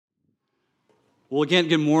Well, again,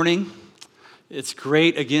 good morning. It's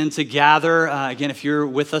great, again, to gather. Again, if you're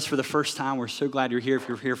with us for the first time, we're so glad you're here. If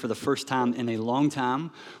you're here for the first time in a long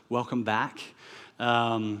time, welcome back.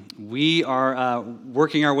 We are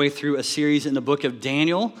working our way through a series in the book of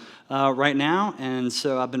Daniel right now, and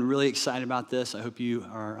so I've been really excited about this. I hope you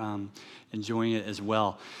are enjoying it as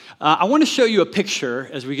well. I want to show you a picture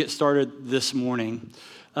as we get started this morning.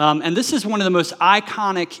 And this is one of the most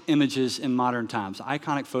iconic images in modern times,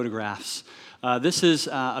 iconic photographs. This is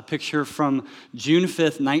a picture from June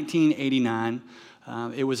 5th, 1989.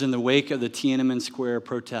 It was in the wake of the Tiananmen Square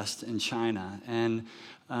protest in China. And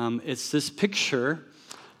it's this picture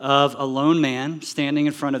of a lone man standing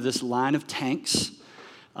in front of this line of tanks,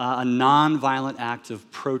 a nonviolent act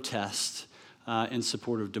of protest in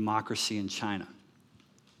support of democracy in China.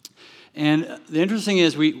 And the interesting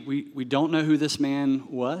is we don't know who this man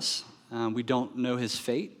was. We don't know his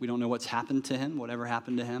fate. We don't know what's happened to him, whatever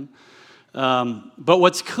happened to him. But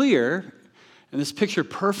what's clear, and this picture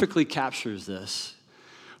perfectly captures this,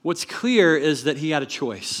 what's clear is that he had a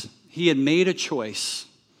choice. He had made a choice,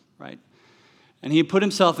 right? And he had put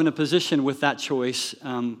himself in a position with that choice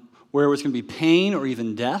where it was going to be pain or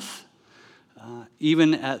even death,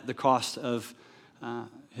 even at the cost of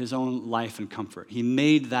his own life and comfort. He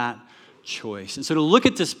made that choice. And so to look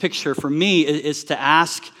at this picture, for me, is to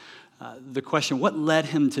ask the question, what led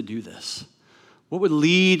him to do this? What would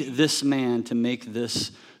lead this man to make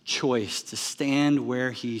this choice, to stand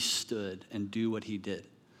where he stood and do what he did?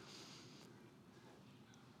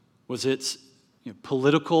 Was it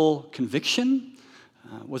political conviction?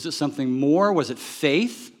 Was it something more? Was it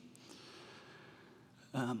faith?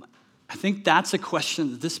 I think that's a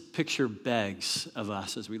question that this picture begs of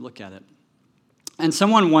us as we look at it. And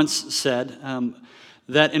someone once said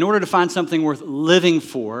that in order to find something worth living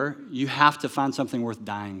for, you have to find something worth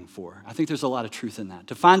dying for. I think there's a lot of truth in that.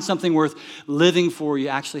 To find something worth living for, you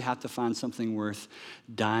actually have to find something worth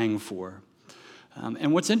dying for.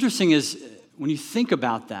 And what's interesting is when you think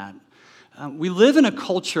about that, we live in a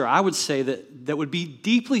culture, I would say, that would be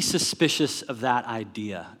deeply suspicious of that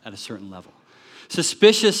idea at a certain level.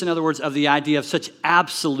 Suspicious, in other words, of the idea of such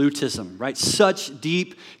absolutism, right? Such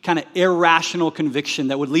deep, kind of irrational conviction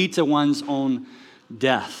that would lead to one's own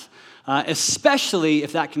death, especially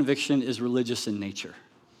if that conviction is religious in nature.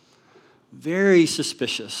 Very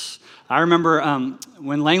suspicious. I remember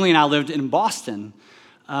when Langley and I lived in Boston,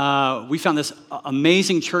 we found this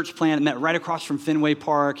amazing church plant. It met right across from Fenway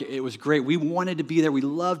Park. It was great. We wanted to be there. We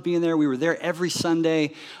loved being there. We were there every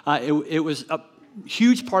Sunday. It was a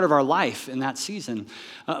huge part of our life in that season.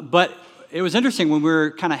 But it was interesting when we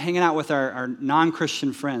were kind of hanging out with our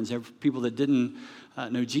non-Christian friends, people that didn't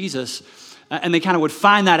know Jesus, and they kind of would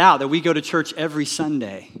find that out, that we go to church every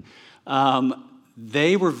Sunday.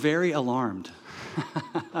 They were very alarmed.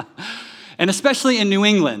 And especially in New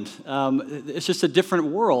England, it's just a different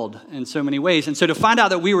world in so many ways. And so to find out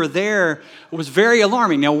that we were there was very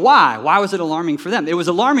alarming. Now, why? Why was it alarming for them? It was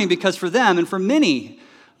alarming because for them and for many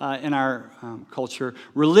in our culture,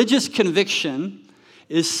 religious conviction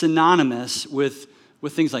is synonymous with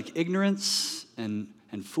things like ignorance and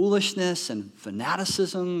foolishness and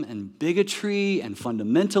fanaticism and bigotry and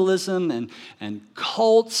fundamentalism and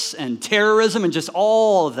cults and terrorism and just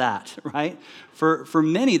all of that, right? For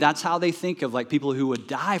many, that's how they think of like people who would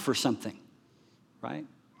die for something, right?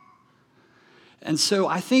 And so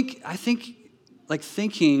I think like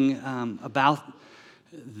thinking about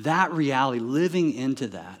that reality, living into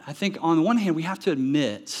that, I think on the one hand, we have to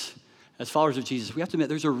admit, as followers of Jesus, we have to admit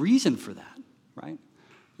there's a reason for that, right?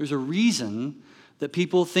 There's a reason that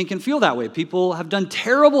people think and feel that way. People have done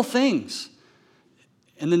terrible things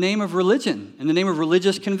in the name of religion, in the name of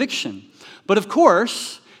religious conviction. But of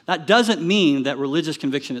course, that doesn't mean that religious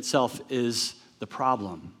conviction itself is the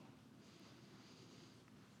problem.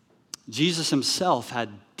 Jesus himself had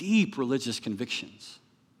deep religious convictions,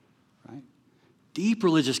 right? Deep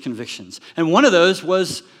religious convictions. And one of those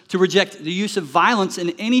was to reject the use of violence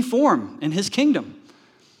in any form in his kingdom.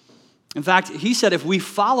 In fact, he said if we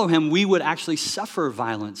follow him, we would actually suffer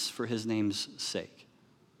violence for his name's sake.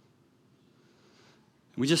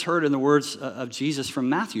 We just heard in the words of Jesus from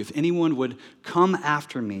Matthew, if anyone would come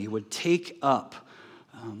after me, would take up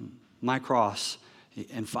my cross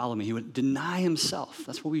and follow me, he would deny himself.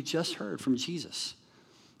 That's what we just heard from Jesus.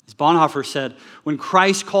 As Bonhoeffer said, when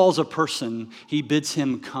Christ calls a person, he bids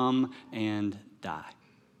him come and die.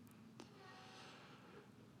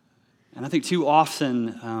 And I think too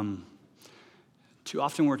often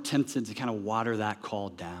we're tempted to kind of water that call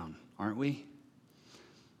down, aren't we?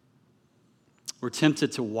 We're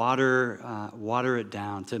tempted to water it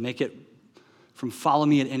down, to make it from follow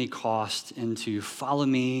me at any cost into follow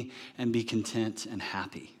me and be content and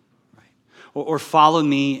happy, right? Or follow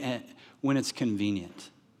me when it's convenient.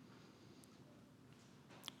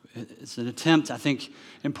 It's an attempt, I think,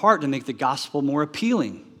 in part to make the gospel more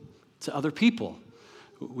appealing to other people.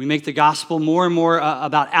 We make the gospel more and more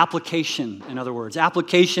about application, in other words.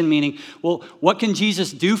 Application meaning, well, what can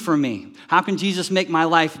Jesus do for me? How can Jesus make my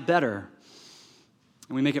life better?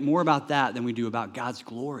 And we make it more about that than we do about God's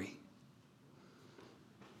glory.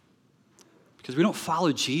 Because we don't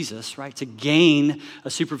follow Jesus, right, to gain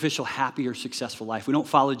a superficial, happy, or successful life. We don't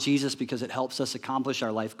follow Jesus because it helps us accomplish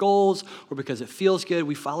our life goals or because it feels good.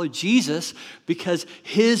 We follow Jesus because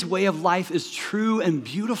his way of life is true and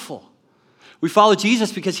beautiful. We follow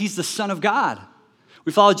Jesus because he's the Son of God.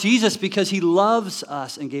 We follow Jesus because he loves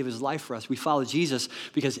us and gave his life for us. We follow Jesus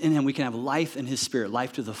because in him we can have life in his Spirit,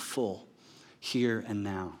 life to the full, here and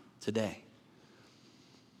now, today.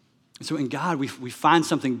 So in God, we find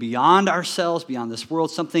something beyond ourselves, beyond this world,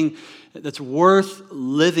 something that's worth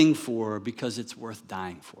living for because it's worth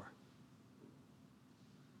dying for.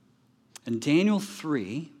 And Daniel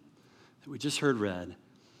 3, that we just heard read,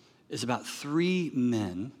 is about 3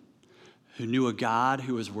 men who knew a God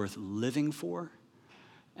who was worth living for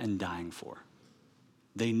and dying for.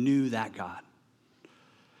 They knew that God.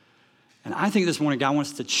 And I think this morning God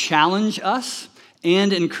wants to challenge us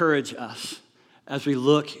and encourage us as we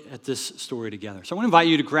look at this story together. So I want to invite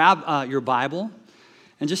you to grab your Bible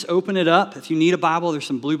and just open it up. If you need a Bible, there's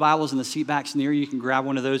some blue Bibles in the seat backs near you. You can grab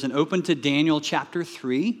one of those and open to Daniel chapter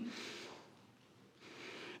 3.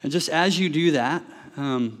 And just as you do that,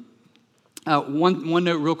 one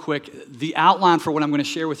note real quick. The outline for what I'm going to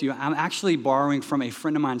share with you, I'm actually borrowing from a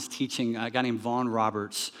friend of mine's teaching, a guy named Vaughn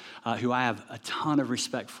Roberts, who I have a ton of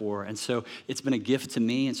respect for. And so it's been a gift to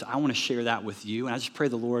me, and so I want to share that with you. And I just pray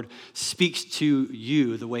the Lord speaks to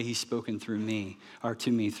you the way he's spoken through me, or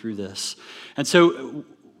to me through this. And so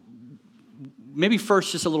maybe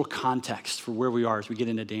first just a little context for where we are as we get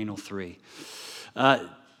into Daniel 3.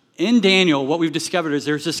 In Daniel, what we've discovered is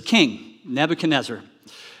there's this king, Nebuchadnezzar.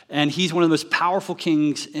 And he's one of the most powerful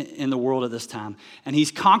kings in the world at this time. And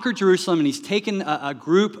he's conquered Jerusalem, and he's taken a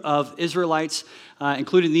group of Israelites,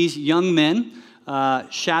 including these young men,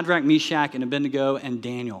 Shadrach, Meshach, and Abednego, and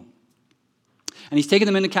Daniel. And he's taken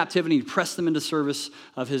them into captivity, he pressed them into service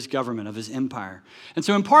of his government, of his empire. And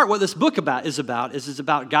so in part, what this book is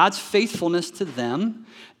about God's faithfulness to them,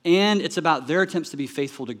 and it's about their attempts to be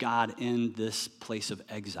faithful to God in this place of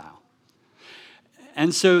exile.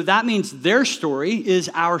 And so that means their story is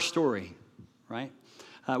our story, right?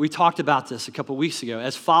 We talked about this a couple weeks ago.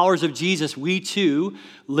 As followers of Jesus, we too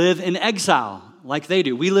live in exile like they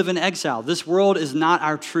do. We live in exile. This world is not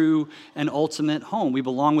our true and ultimate home. We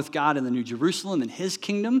belong with God in the New Jerusalem, in his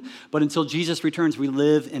kingdom, but until Jesus returns, we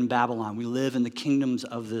live in Babylon. We live in the kingdoms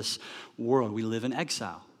of this world. We live in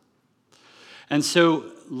exile. And so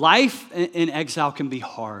life in exile can be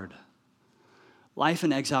hard. Life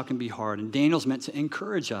in exile can be hard, and Daniel's meant to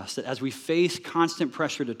encourage us that as we face constant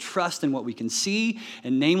pressure to trust in what we can see,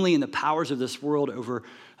 and namely in the powers of this world over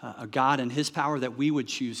God and his power, that we would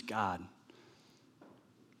choose God.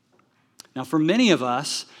 Now, for many of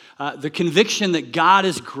us, the conviction that God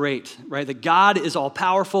is great, right, that God is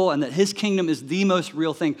all-powerful and that his kingdom is the most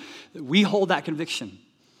real thing, we hold that conviction.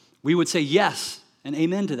 We would say yes and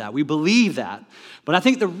amen to that. We believe that. But I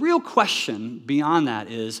think the real question beyond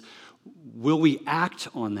that is, will we act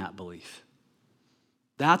on that belief?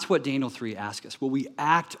 That's what Daniel 3 asks us. Will we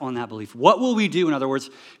act on that belief? What will we do, in other words,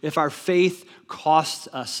 if our faith costs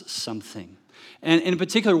us something? And in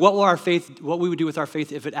particular, what we would do with our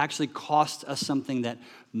faith if it actually costs us something that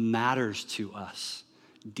matters to us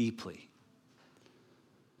deeply?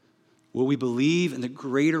 Will we believe in the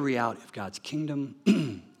greater reality of God's kingdom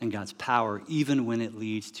and God's power, even when it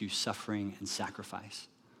leads to suffering and sacrifice?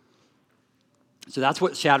 So that's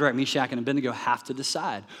what Shadrach, Meshach, and Abednego have to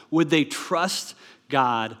decide. Would they trust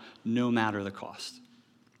God no matter the cost?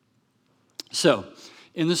 So,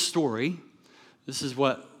 in the story, this is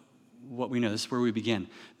what we know. This is where we begin.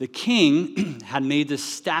 The king had made this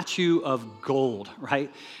statue of gold,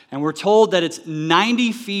 right? And we're told that it's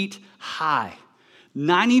 90 feet high,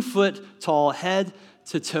 90 foot tall, head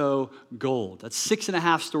to toe gold. That's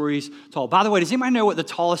 6.5 stories tall. By the way, does anybody know what the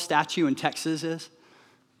tallest statue in Texas is?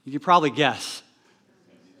 You could probably guess.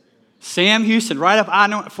 Sam Houston, right up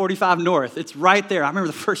I-45 North. It's right there. I remember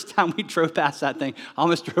the first time we drove past that thing, I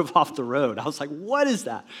almost drove off the road. I was like, what is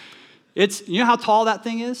that? You know how tall that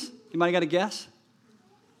thing is? Anybody got a guess?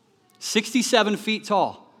 67 feet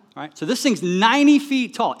tall. All right, so this thing's 90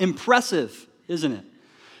 feet tall. Impressive, isn't it?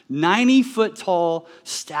 90-foot tall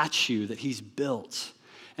statue that he's built.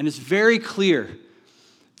 And it's very clear.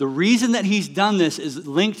 The reason that he's done this is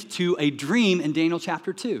linked to a dream in Daniel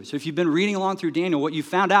chapter 2. So if you've been reading along through Daniel, what you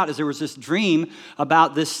found out is there was this dream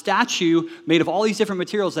about this statue made of all these different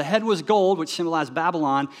materials. The head was gold, which symbolized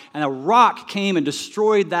Babylon, and a rock came and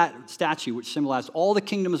destroyed that statue, which symbolized all the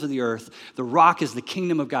kingdoms of the earth. The rock is the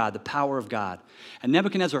kingdom of God, the power of God. And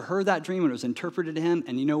Nebuchadnezzar heard that dream when it was interpreted to him,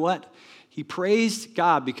 and you know what? He praised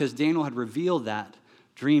God because Daniel had revealed that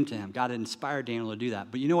dream to him. God had inspired Daniel to do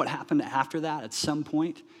that. But you know what happened after that? At some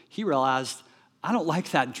point, he realized, I don't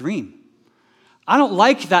like that dream. I don't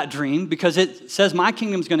like that dream because it says my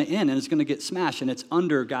kingdom's going to end and it's going to get smashed and it's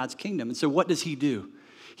under God's kingdom. And so what does he do?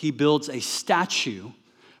 He builds a statue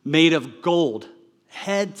made of gold,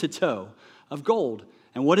 head to toe of gold.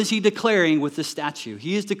 And what is he declaring with this statue?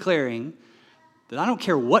 He is declaring that I don't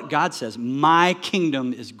care what God says, my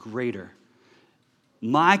kingdom is greater.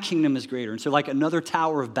 My kingdom is greater. And so like another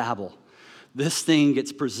Tower of Babel, this thing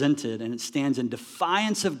gets presented and it stands in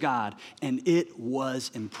defiance of God, and it was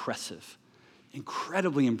impressive,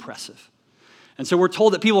 incredibly impressive. And so we're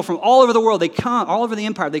told that people from all over the world, they come, all over the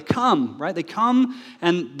empire, they come, right? They come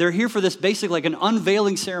and they're here for this basically like an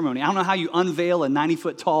unveiling ceremony. I don't know how you unveil a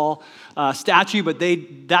 90-foot tall statue, but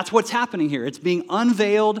that's what's happening here. It's being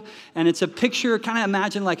unveiled, and it's a picture, kind of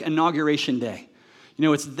imagine like Inauguration Day. You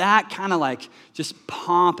know, it's that kind of like just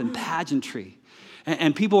pomp and pageantry.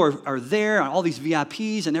 And people are there, and all these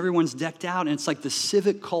VIPs, and everyone's decked out, and it's like the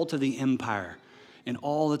civic cult of the empire in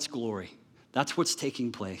all its glory. That's what's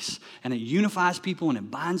taking place. And it unifies people, and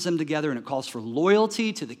it binds them together, and it calls for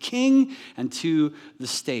loyalty to the king and to the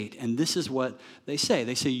state. And this is what they say.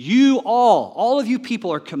 They say, you all of you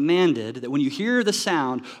people are commanded that when you hear the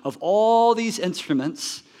sound of all these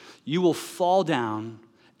instruments, you will fall down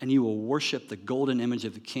and you will worship the golden image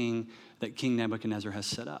of the king that King Nebuchadnezzar has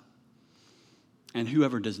set up. And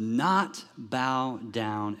whoever does not bow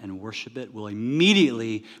down and worship it will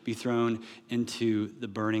immediately be thrown into the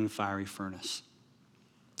burning fiery furnace.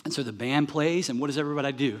 And so the band plays, and what does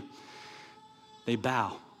everybody do? They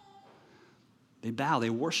bow. They bow, they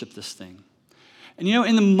worship this thing. And you know,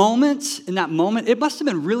 in that moment, it must have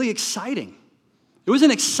been really exciting. It was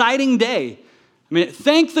an exciting day. I mean,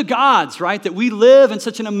 thank the gods, right, that we live in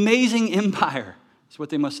such an amazing empire. That's what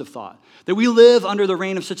they must have thought. That we live under the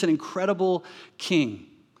reign of such an incredible king.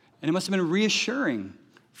 And it must have been reassuring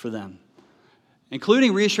for them,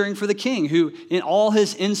 including reassuring for the king, who in all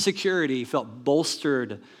his insecurity felt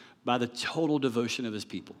bolstered by the total devotion of his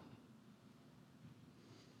people.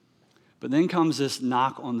 But then comes this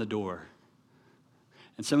knock on the door.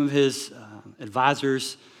 And some of his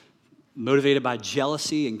advisors, motivated by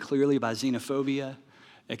jealousy and clearly by xenophobia,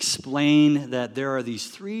 explain that there are these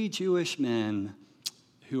 3 Jewish men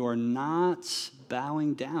who are not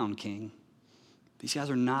bowing down, king. These guys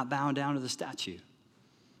are not bowing down to the statue.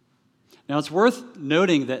 Now, it's worth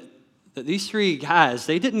noting that these 3 guys,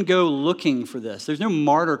 they didn't go looking for this. There's no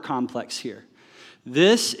martyr complex here.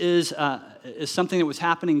 This is something that was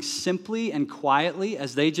happening simply and quietly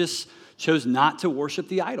as they just chose not to worship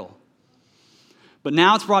the idol. But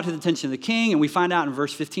now it's brought to the attention of the king, and we find out in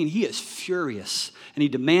verse 15, he is furious, and he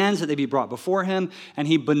demands that they be brought before him, and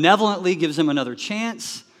he benevolently gives them another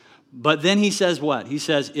chance. But then he says what? He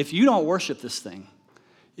says, if you don't worship this thing,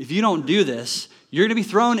 if you don't do this, you're going to be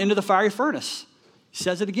thrown into the fiery furnace. He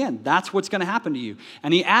says it again. That's what's going to happen to you.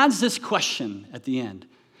 And he adds this question at the end.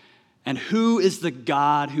 And who is the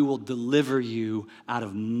God who will deliver you out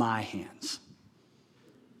of my hands?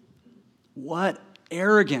 What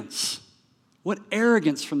arrogance. What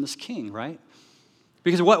arrogance from this king, right?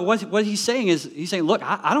 Because what he's saying is, he's saying, look,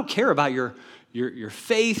 I don't care about your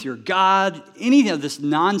faith, your God, any of this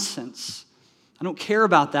nonsense. I don't care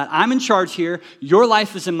about that. I'm in charge here. Your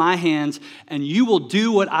life is in my hands, and you will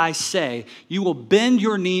do what I say. You will bend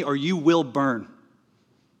your knee or you will burn.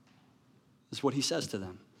 That's what he says to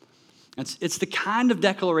them. It's the kind of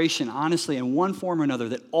declaration, honestly, in one form or another,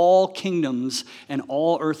 that all kingdoms and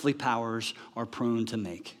all earthly powers are prone to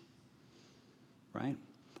make. Right?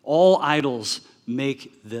 All idols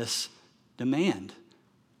make this demand.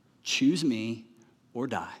 Choose me or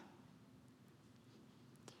die.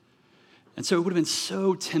 And so it would have been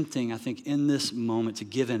so tempting, I think, in this moment to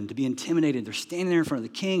give in, to be intimidated. They're standing there in front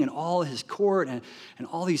of the king and all his court and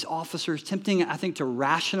all these officers. Tempting, I think, to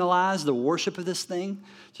rationalize the worship of this thing.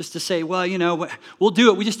 Just to say, well, you know, we'll do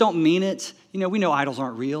it. We just don't mean it. You know, we know idols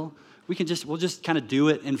aren't real. We'll just kind of do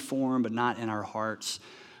it in form, but not in our hearts.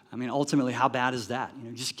 I mean, ultimately, how bad is that? You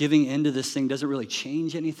know, just giving into this thing doesn't really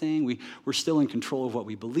change anything. We're still in control of what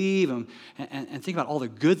we believe. And think about all the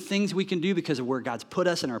good things we can do because of where God's put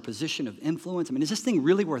us in our position of influence. I mean, is this thing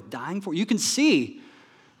really worth dying for? You can see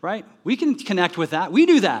right? We can connect with that. We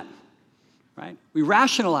do that, right? We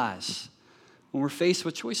rationalize when we're faced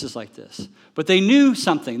with choices like this. But they knew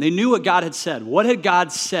something. They knew what God had said. What had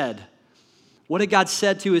God said? What had God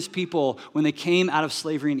said to his people when they came out of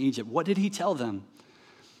slavery in Egypt? What did he tell them?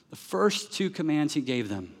 The first two commands he gave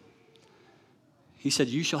them. He said,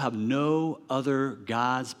 you shall have no other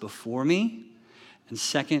gods before me. And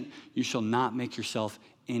second, you shall not make yourself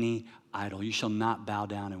any idol. You shall not bow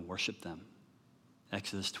down and worship them.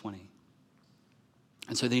 Exodus 20.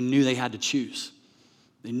 And so they knew they had to choose.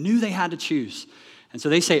 They knew they had to choose. And so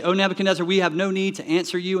they say, oh, Nebuchadnezzar, we have no need to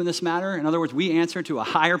answer you in this matter. In other words, we answer to a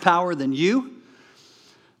higher power than you.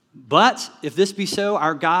 But if this be so,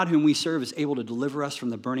 our God whom we serve is able to deliver us from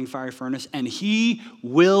the burning fiery furnace, and he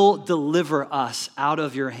will deliver us out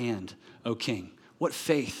of your hand, O king. What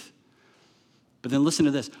faith. But then listen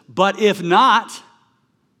to this. But if not,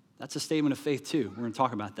 that's a statement of faith too. We're going to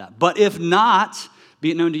talk about that. But if not,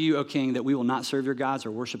 be it known to you, O king, that we will not serve your gods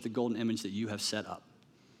or worship the golden image that you have set up.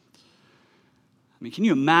 I mean, can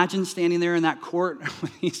you imagine standing there in that court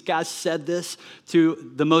when these guys said this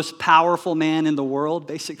to the most powerful man in the world,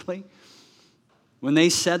 basically? When they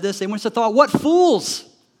said this, they must have thought, what fools!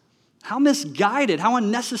 How misguided, how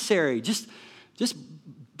unnecessary. Just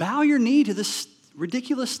bow your knee to this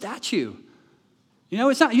ridiculous statue. You know,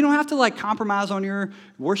 it's not, you don't have to compromise on your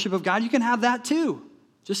worship of God. You can have that too.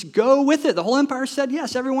 Just go with it. The whole empire said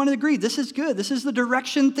yes. Everyone agreed. This is good. This is the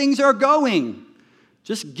direction things are going.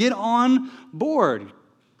 Just get on board.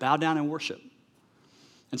 Bow down and worship.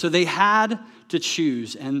 And so they had to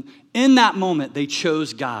choose. And in that moment, they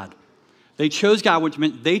chose God. They chose God, which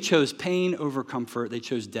meant they chose pain over comfort. They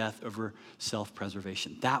chose death over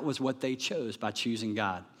self-preservation. That was what they chose by choosing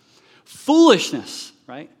God. Foolishness,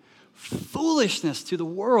 right? Foolishness to the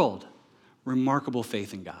world. Remarkable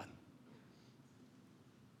faith in God.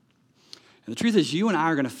 And the truth is, you and I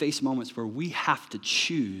are going to face moments where we have to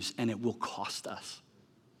choose, and it will cost us.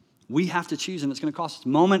 We have to choose, and it's going to cost us. A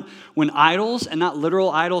moment when idols, and not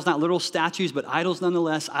literal statues, but idols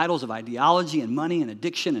nonetheless, idols of ideology and money and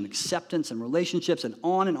addiction and acceptance and relationships and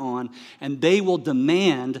on, and they will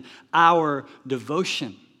demand our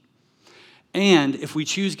devotion. And if we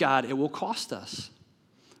choose God, it will cost us.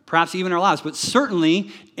 Perhaps even our lives, but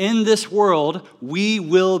certainly in this world, we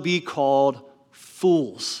will be called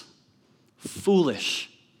fools, foolish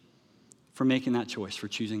for making that choice, for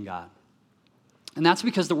choosing God. And that's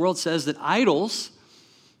because the world says that idols,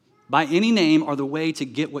 by any name, are the way to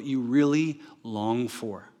get what you really long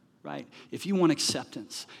for, right? If you want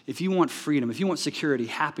acceptance, if you want freedom, if you want security,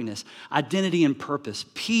 happiness, identity and purpose,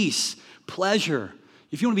 peace, pleasure,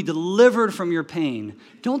 if you want to be delivered from your pain,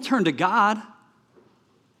 don't turn to God.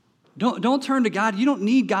 Don't turn to God. You don't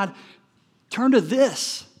need God. Turn to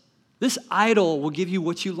this. This idol will give you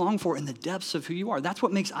what you long for in the depths of who you are. That's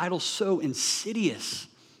what makes idols so insidious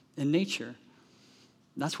in nature.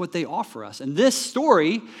 That's what they offer us. And this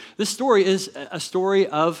story is a story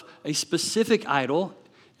of a specific idol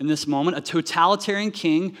in this moment, a totalitarian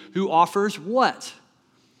king who offers what?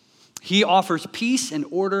 He offers peace and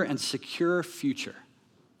order and secure future.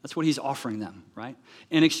 That's what he's offering them, right?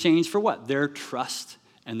 In exchange for what? Their trust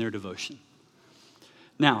and their devotion.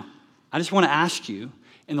 Now, I just want to ask you,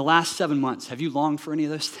 in the last 7 months, have you longed for any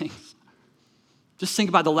of those things? Just think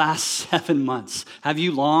about the last 7 months. Have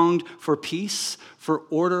you longed for peace, for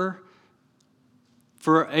order,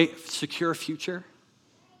 for a secure future?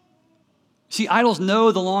 See, idols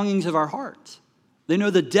know the longings of our hearts. They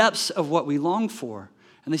know the depths of what we long for.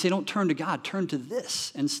 And they say, don't turn to God, turn to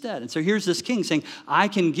this instead. And so here's this king saying, I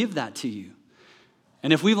can give that to you.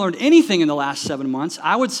 And if we've learned anything in the last 7 months,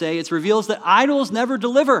 I would say it reveals that idols never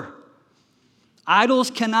deliver. Idols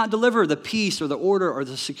cannot deliver the peace or the order or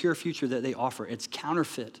the secure future that they offer. It's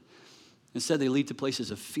counterfeit. Instead, they lead to places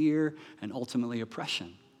of fear and ultimately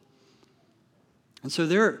oppression. And so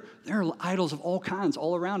there are idols of all kinds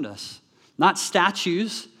all around us. Not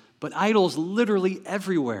statues, but idols literally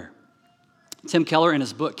everywhere. Tim Keller, in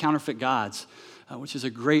his book, Counterfeit Gods, which is a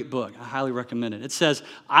great book, I highly recommend it. It says,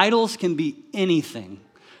 idols can be anything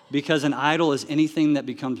because an idol is anything that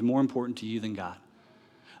becomes more important to you than God.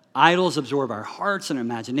 Idols absorb our hearts and our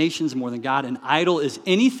imaginations more than God. An idol is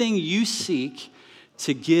anything you seek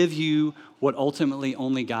to give you what ultimately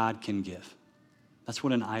only God can give. That's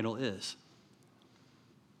what an idol is.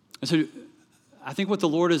 And so I think what the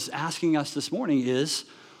Lord is asking us this morning is,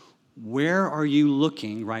 where are you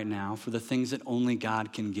looking right now for the things that only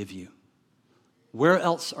God can give you? Where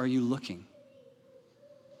else are you looking?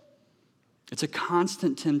 It's a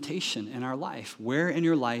constant temptation in our life. Where in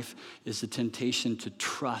your life is the temptation to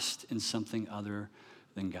trust in something other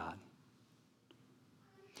than God?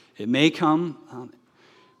 It may come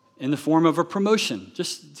in the form of a promotion.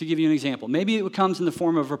 Just to give you an example, maybe it comes in the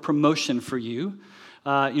form of a promotion for you,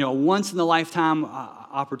 a once-in-a-lifetime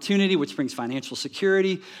opportunity, which brings financial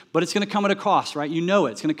security, but it's going to come at a cost, right? You know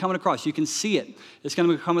it. It's going to come at a cost. You can see it. It's going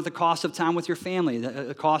to come at the cost of time with your family,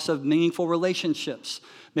 the cost of meaningful relationships,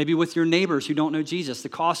 maybe with your neighbors who don't know Jesus, the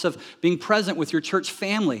cost of being present with your church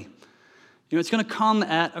family. It's going to come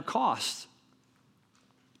at a cost.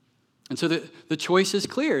 And so the choice is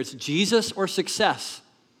clear. It's Jesus or success.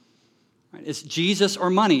 Right? It's Jesus or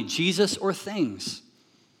money, Jesus or things.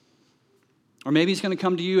 Or maybe it's going to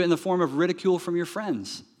come to you in the form of ridicule from your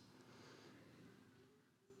friends.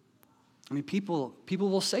 I mean, people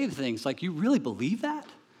will say things like, you really believe that?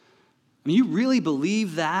 I mean, you really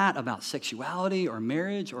believe that about sexuality or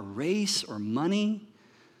marriage or race or money?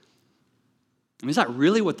 I mean, is that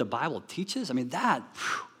really what the Bible teaches? I mean, that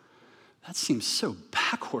seems so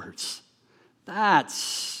backwards.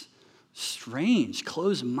 That's strange,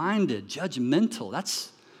 closed-minded, judgmental.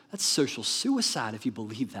 That's social suicide if you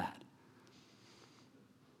believe that.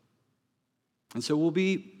 And so we'll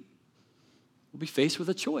be faced with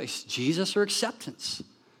a choice: Jesus or acceptance,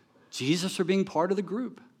 Jesus or being part of the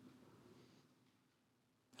group.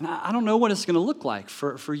 And I don't know what it's going to look like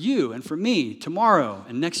for you and for me tomorrow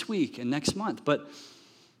and next week and next month, but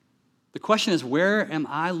the question is, where am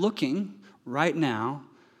I looking right now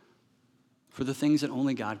for the things that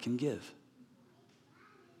only God can give?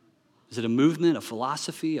 Is it a movement, a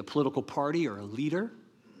philosophy, a political party, or a leader?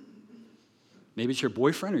 Maybe it's your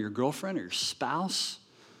boyfriend or your girlfriend or your spouse.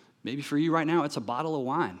 Maybe for you right now, it's a bottle of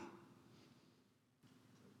wine.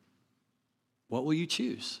 What will you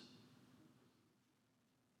choose?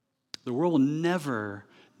 The world will never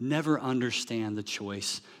understand the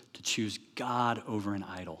choice to choose God over an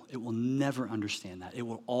idol. It will never understand that. It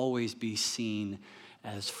will always be seen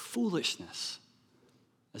as foolishness.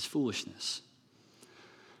 As foolishness.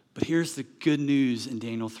 But here's the good news in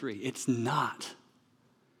Daniel 3. It's not.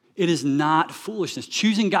 It is not foolishness.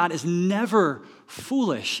 Choosing God is never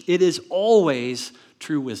foolish. It is always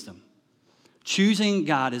true wisdom. Choosing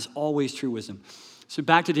God is always true wisdom. So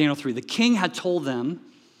back to Daniel 3. The king had told them,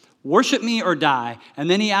 worship me or die. And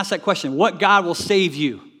then he asked that question, what God will save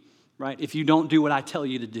you, right, if you don't do what I tell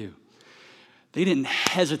you to do? They didn't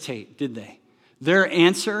hesitate, did they? Their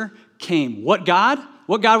answer came. What God?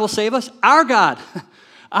 What God will save us? Our God.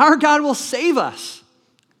 Our God will save us.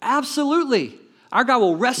 Absolutely. Our God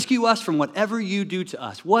will rescue us from whatever you do to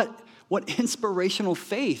us. What inspirational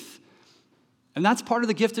faith. And that's part of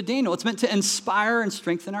the gift of Daniel. It's meant to inspire and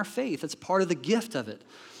strengthen our faith. That's part of the gift of it.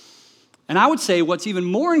 And I would say what's even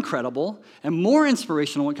more incredible and more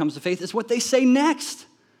inspirational when it comes to faith is what they say next.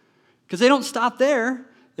 Because they don't stop there.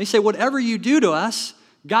 They say, whatever you do to us,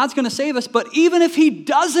 God's going to save us. But even if he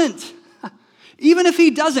doesn't,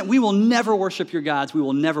 we will never worship your gods. We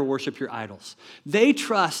will never worship your idols. They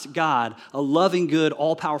trust God, a loving, good,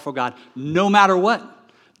 all-powerful God, no matter what.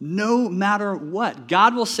 No matter what.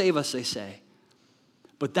 God will save us, they say.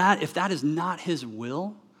 But if that is not his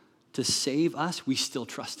will to save us, we still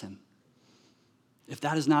trust him. If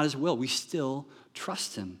that is not his will, we still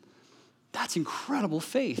trust him. That's incredible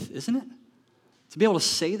faith, isn't it? To be able to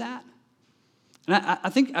say that. And I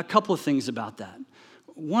think a couple of things about that.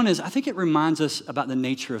 One is, I think it reminds us about the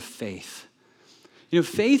nature of faith.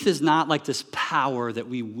 Faith is not like this power that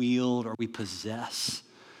we wield or we possess.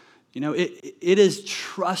 It is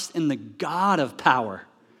trust in the God of power.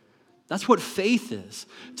 That's what faith is.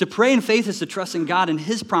 To pray in faith is to trust in God and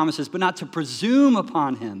his promises, but not to presume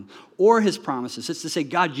upon him or his promises. It's to say,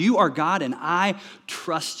 God, you are God and I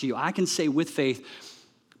trust you. I can say with faith,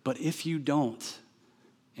 but if you don't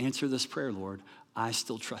answer this prayer, Lord, I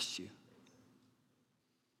still trust you.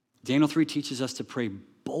 Daniel 3 teaches us to pray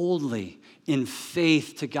boldly in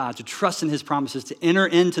faith to God, to trust in his promises, to enter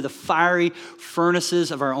into the fiery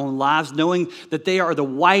furnaces of our own lives, knowing that they are the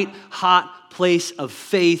white, hot place of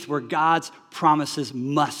faith where God's promises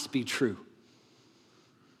must be true.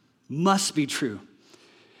 Must be true.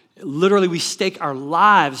 Literally, we stake our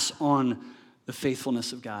lives on the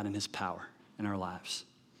faithfulness of God and his power in our lives.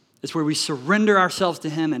 It's where we surrender ourselves to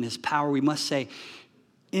him and his power. We must say,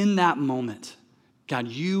 in that moment, God,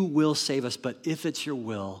 you will save us, but if it's your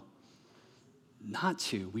will not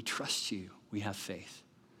to, we trust you, we have faith.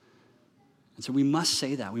 And so we must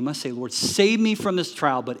say that. We must say, Lord, save me from this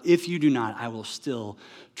trial, but if you do not, I will still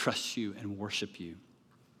trust you and worship you.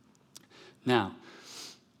 Now,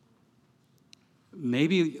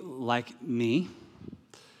 maybe like me,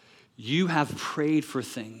 you have prayed for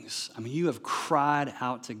things. You have cried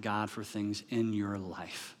out to God for things in your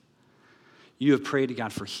life. You have prayed to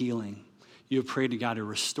God for healing. You have prayed to God to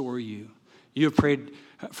restore you. You have prayed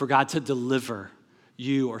for God to deliver.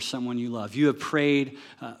 you or someone you love. You have prayed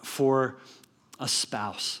for a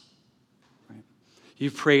spouse. Right?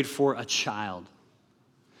 You've prayed for a child.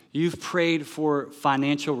 You've prayed for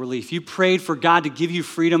financial relief. You prayed for God to give you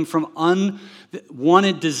freedom from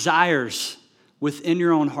unwanted desires within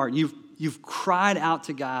your own heart. You've cried out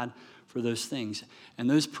to God for those things, and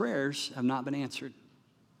those prayers have not been answered.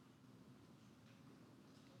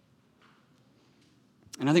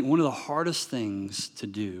 And I think one of the hardest things to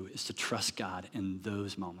do is to trust God in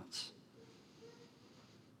those moments.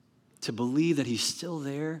 To believe that he's still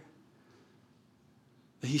there,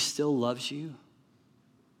 that he still loves you.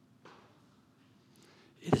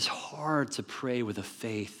 It is hard to pray with a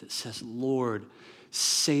faith that says, Lord,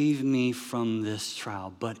 save me from this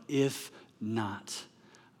trial, but if not,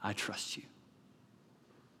 I trust you.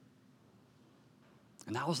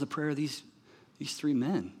 And that was the prayer of these three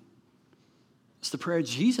men. It's the prayer of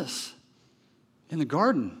Jesus in the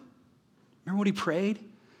garden. Remember what he prayed?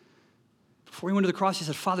 Before he went to the cross, he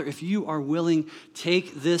said, Father, if you are willing,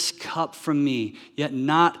 take this cup from me, yet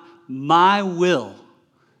not my will,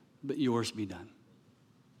 but yours be done.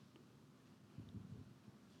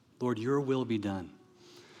 Lord, your will be done.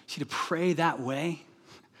 See, to pray that way,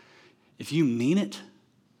 if you mean it,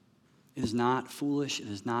 it is not foolish, it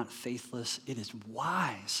is not faithless, it is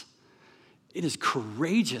wise, it is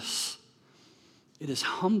courageous, it is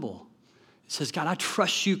humble. It says, God, I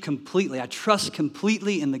trust you completely. I trust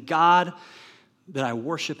completely in the God that I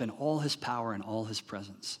worship in all his power and all his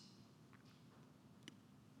presence.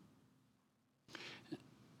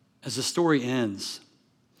 As the story ends,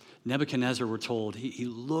 Nebuchadnezzar, we're told, he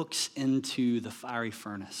looks into the fiery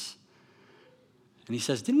furnace. And he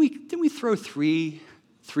says, didn't we throw three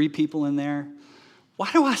people in there?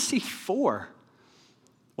 Why do I see 4?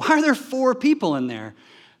 Why are there 4 people in there?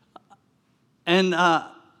 And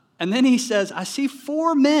then he says, I see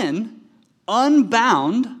 4 men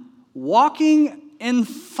unbound walking in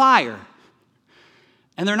fire.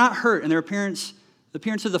 And they're not hurt. And the appearance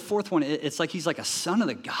of the 4th one, it's like he's like a son of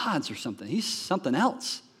the gods or something. He's something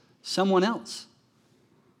else. Someone else.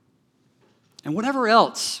 And whatever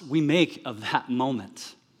else we make of that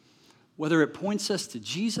moment, whether it points us to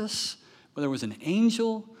Jesus, whether it was an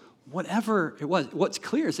angel, whatever it was, what's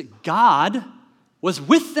clear is that God was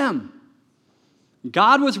with them.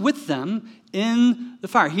 God was with them in the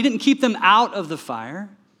fire. He didn't keep them out of the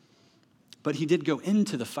fire, but he did go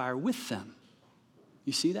into the fire with them.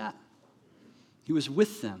 You see that? He was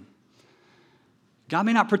with them. God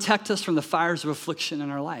may not protect us from the fires of affliction in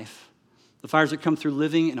our life, the fires that come through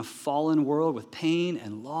living in a fallen world with pain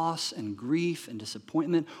and loss and grief and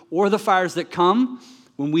disappointment, or the fires that come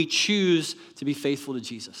when we choose to be faithful to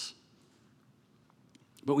Jesus.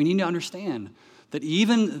 But we need to understand that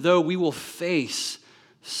even though we will face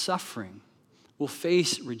suffering, we'll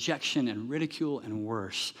face rejection and ridicule and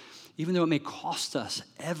worse, even though it may cost us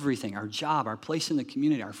everything, our job, our place in the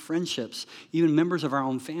community, our friendships, even members of our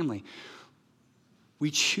own family, we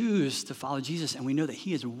choose to follow Jesus, and we know that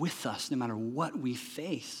he is with us no matter what we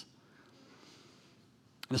face.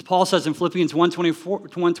 And as Paul says in Philippians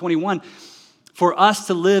 1:21, for us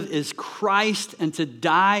to live is Christ and to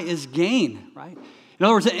die is gain, right? In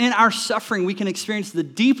other words, in our suffering, we can experience the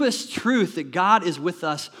deepest truth that God is with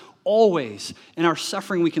us always. In our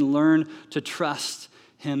suffering, we can learn to trust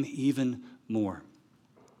him even more.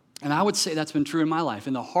 And I would say that's been true in my life.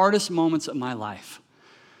 In the hardest moments of my life,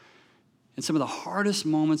 in some of the hardest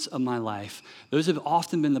moments of my life, those have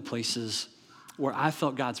often been the places where I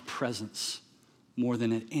felt God's presence more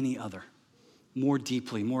than at any other, more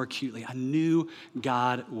deeply, more acutely. I knew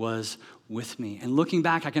God was with me. And looking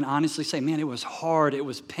back, I can honestly say, man, it was hard, it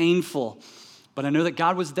was painful, but I know that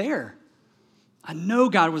God was there. I know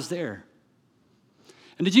God was there.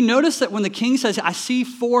 And did you notice that when the king says, I see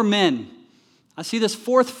 4 men, I see this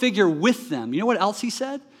 4th figure with them, you know what else he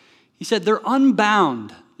said? He said, they're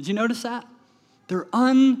unbound. Did you notice that? They're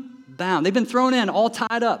unbound. They've been thrown in, all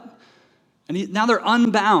tied up. And now they're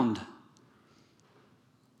unbound.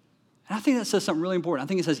 And I think that says something really important. I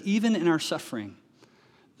think it says, even in our suffering,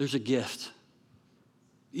 there's a gift.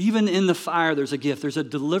 Even in the fire, there's a gift. There's a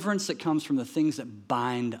deliverance that comes from the things that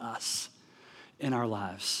bind us in our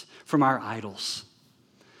lives, from our idols.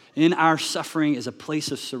 In our suffering is a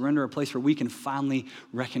place of surrender, a place where we can finally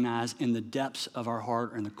recognize in the depths of our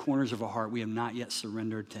heart or in the corners of our heart we have not yet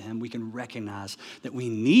surrendered to him. We can recognize that we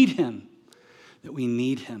need him, that we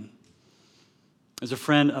need him. There's a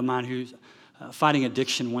friend of mine who's fighting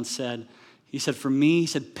addiction once said, he said, for me, he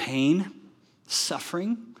said, pain,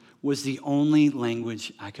 suffering was the only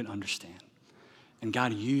language I could understand. And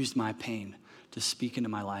God used my pain to speak into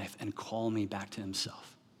my life and call me back to himself.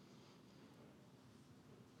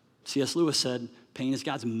 C.S. Lewis said, pain is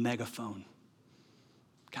God's megaphone.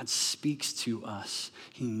 God speaks to us.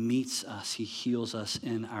 He meets us. He heals us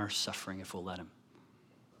in our suffering if we'll let him.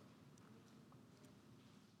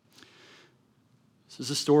 So as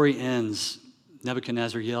the story ends,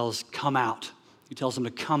 Nebuchadnezzar yells, "Come out." He tells them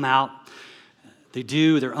to come out. They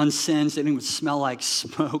do. They're unsinged. They don't even smell like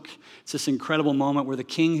smoke. It's this incredible moment where the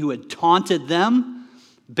king who had taunted them,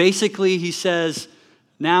 basically he says,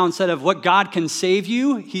 now instead of what God can save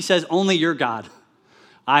you, he says, only your God.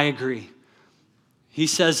 I agree. He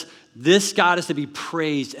says, this God is to be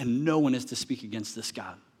praised and no one is to speak against this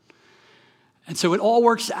God. And so it all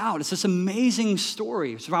works out. It's this amazing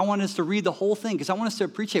story. So I want us to read the whole thing because I want us to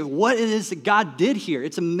appreciate what it is that God did here.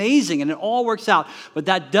 It's amazing and it all works out. But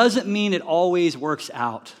that doesn't mean it always works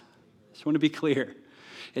out. I just want to be clear.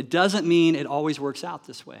 It doesn't mean it always works out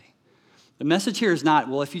this way. The message here is not,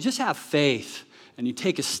 well, if you just have faith and you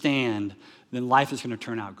take a stand, then life is going to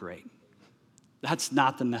turn out great. That's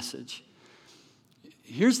not the message.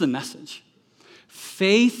 Here's the message.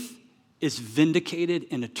 Faith is vindicated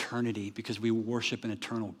in eternity because we worship an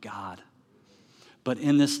eternal God. But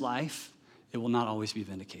in this life, it will not always be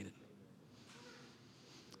vindicated.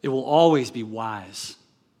 It will always be wise,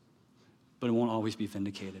 but it won't always be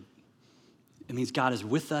vindicated. It means God is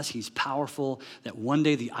with us, he's powerful, that one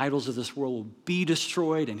day the idols of this world will be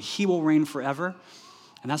destroyed and he will reign forever.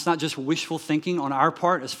 And that's not just wishful thinking on our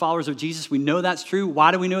part as followers of Jesus. We know that's true.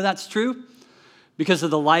 Why do we know that's true? Because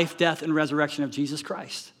of the life, death, and resurrection of Jesus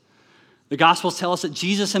Christ. The Gospels tell us that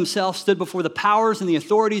Jesus himself stood before the powers and the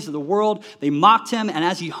authorities of the world. They mocked him, and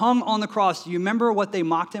as he hung on the cross, do you remember what they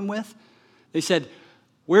mocked him with? They said,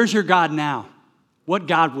 where's your God now? What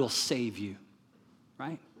God will save you?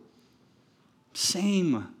 Right?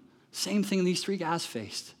 Same thing these three guys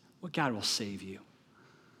faced. What God will save you?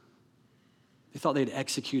 They thought they'd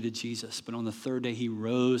executed Jesus, but on the third day he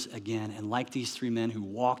rose again. And like these three men who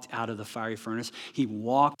walked out of the fiery furnace, he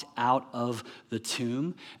walked out of the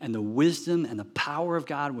tomb, and the wisdom and the power of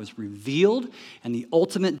God was revealed, and the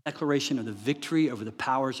ultimate declaration of the victory over the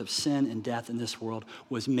powers of sin and death in this world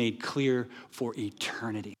was made clear for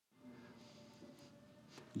eternity.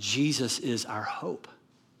 Jesus is our hope.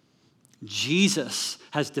 Jesus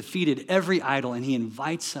has defeated every idol, and he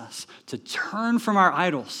invites us to turn from our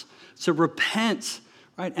idols, to repent,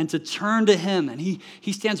 right, and to turn to him. And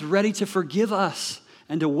he stands ready to forgive us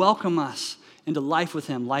and to welcome us into life with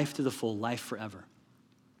him, life to the full, life forever.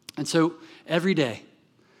 And so every day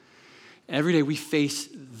we face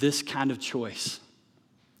this kind of choice.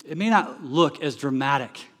 It may not look as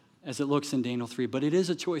dramatic as it looks in Daniel 3, but it is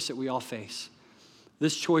a choice that we all face.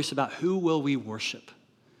 This choice about who will we worship?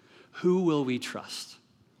 Who will we trust?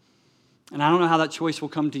 And I don't know how that choice will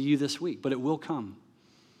come to you this week, but it will come.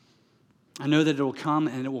 I know that it will come,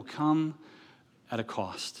 and it will come at a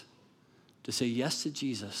cost. To say yes to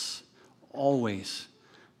Jesus always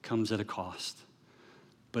comes at a cost,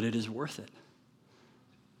 but it is worth it.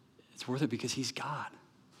 It's worth it because he's God,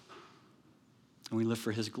 and we live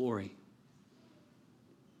for his glory.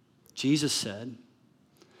 Jesus said,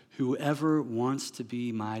 whoever wants to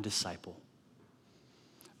be my disciple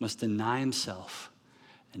must deny himself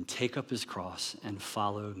and take up his cross and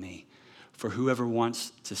follow me. For whoever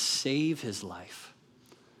wants to save his life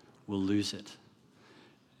will lose it.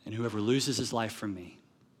 And whoever loses his life for me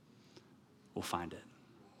will find it.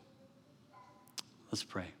 Let's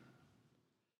pray.